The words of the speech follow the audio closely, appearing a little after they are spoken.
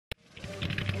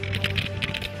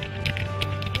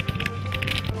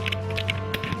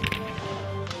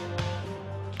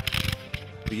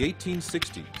the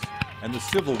 1860s, and the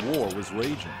Civil War was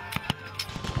raging.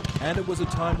 And it was a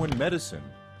time when medicine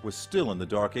was still in the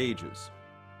Dark Ages.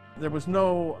 There was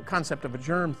no concept of a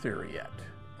germ theory yet.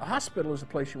 A hospital is a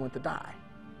place you went to die.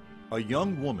 A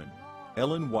young woman,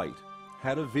 Ellen White,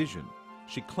 had a vision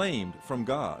she claimed from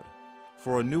God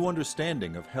for a new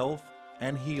understanding of health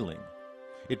and healing.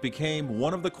 It became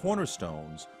one of the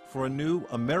cornerstones for a new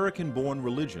American-born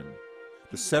religion,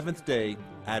 the Seventh-day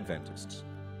Adventists.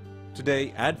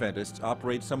 Today, Adventists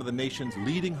operate some of the nation's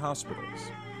leading hospitals.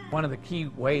 One of the key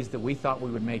ways that we thought we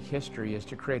would make history is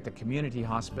to create the community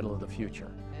hospital of the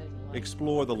future.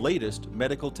 Explore the latest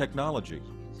medical technology.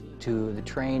 To the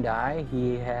trained eye,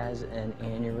 he has an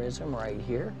aneurysm right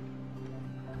here.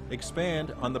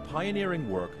 Expand on the pioneering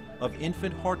work of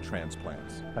infant heart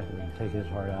transplants. In fact, we can take his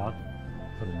heart out,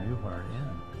 put a new heart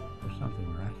in. There's something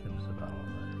miraculous about all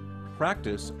that.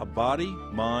 Practice a body,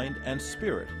 mind, and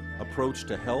spirit approach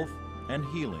to health and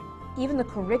healing. Even the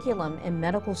curriculum in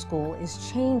medical school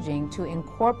is changing to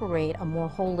incorporate a more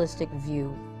holistic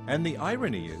view. And the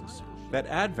irony is that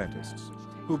Adventists,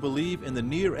 who believe in the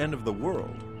near end of the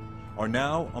world, are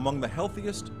now among the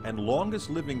healthiest and longest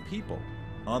living people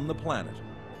on the planet.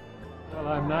 Well,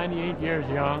 I'm 98 years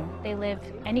young. They live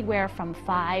anywhere from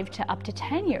 5 to up to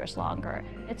 10 years longer.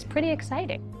 It's pretty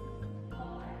exciting.